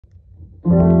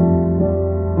Everything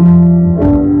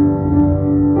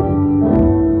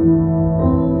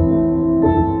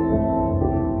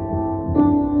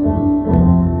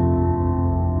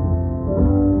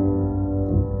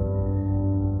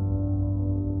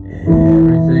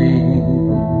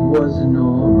was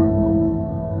normal,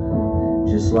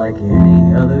 just like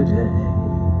any other day.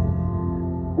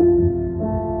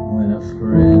 When a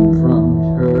friend from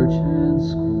church and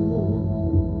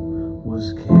school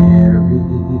was carried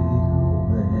away.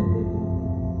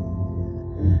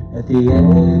 At the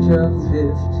age of 15,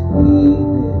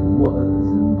 it was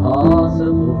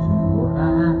impossible to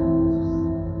grasp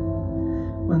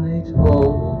when they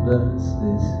told us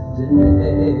this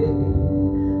day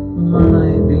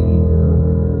might be her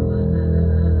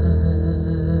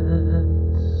last.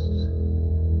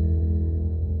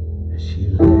 As she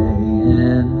lay in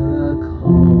a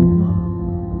coma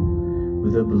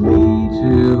with a bleed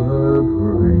to her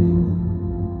brain,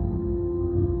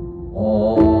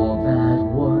 all that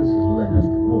was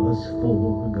left was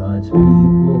for God's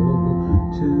people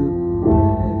to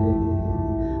pray.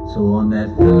 So on that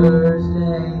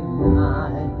Thursday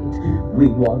night, we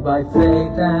walked by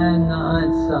faith and not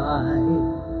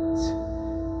sight,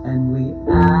 and we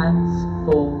asked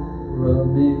for a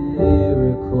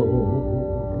miracle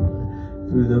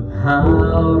through the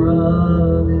power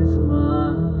of His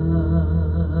might.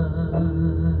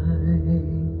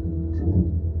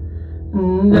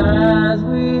 And as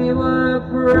we were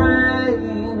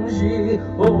praying, she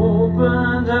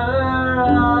opened her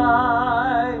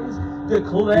eyes,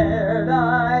 declared,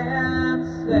 "I am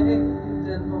saved."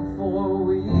 Before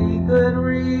we could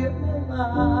realize,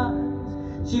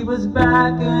 she was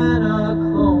back in a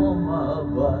coma,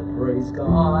 but praise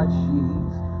God,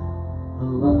 she's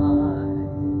alive.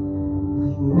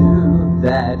 We knew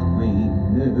that we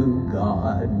knew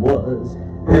God was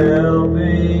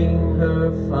helping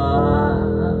her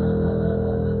fight.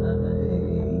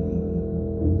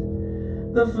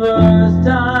 The first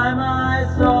time I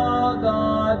saw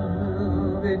God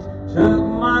move, it took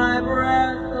my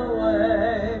breath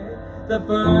away. The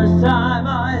first time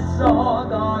I saw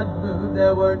God move,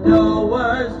 there were no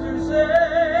words to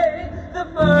say. The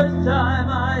first time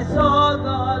I saw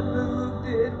God move,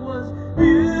 it was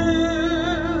beautiful.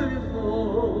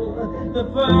 The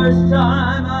first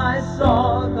time I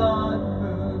saw God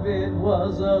move, it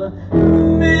was a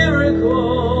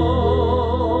miracle.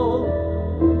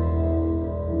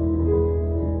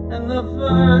 And the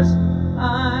first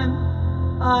time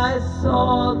I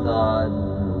saw God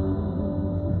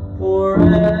move,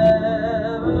 forever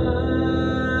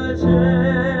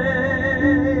changed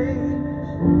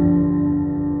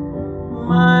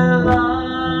my life.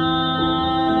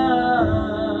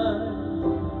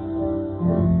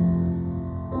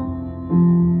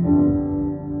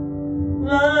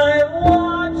 I've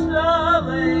watched the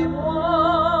lame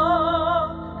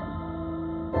walk,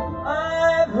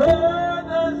 I've heard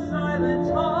the silent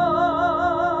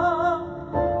talk,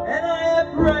 and I have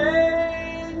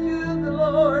prayed you, the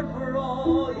Lord, for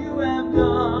all you have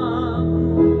done.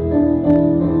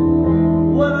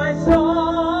 What I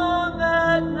saw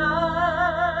that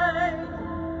night,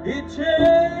 it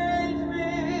changed me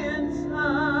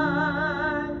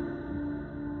inside.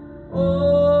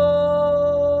 Oh,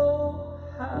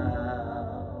 how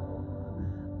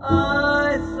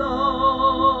I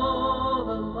saw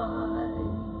the light.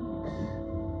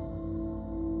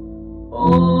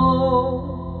 Oh,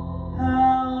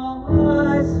 how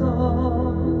I saw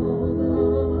the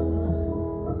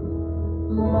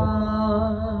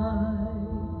light.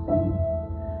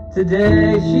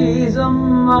 Today she's a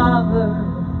mother,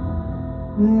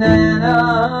 Nana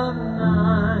of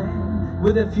 9,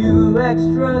 with a few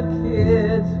extra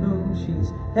kids whom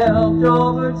she's helped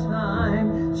over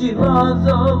time. She loves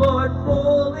the Lord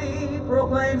fully,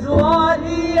 proclaims what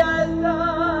He has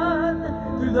done,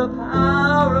 through the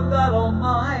power of God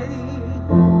Almighty,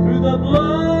 through the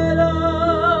blood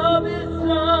of His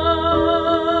Son.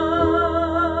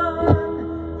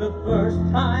 The first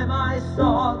time I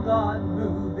saw God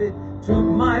move, it took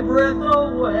my breath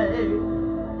away.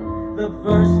 The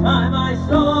first time I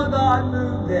saw God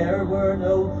move, there were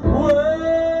no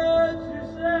words to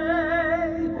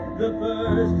say. The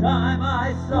first time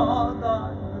I saw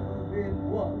God move, it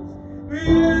was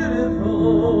beautiful.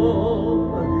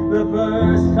 The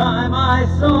first time I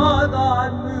saw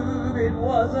God move, it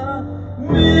was a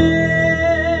miracle.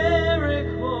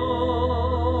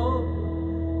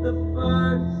 The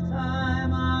first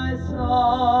time I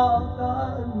saw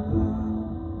God move,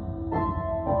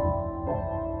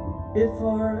 it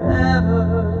forever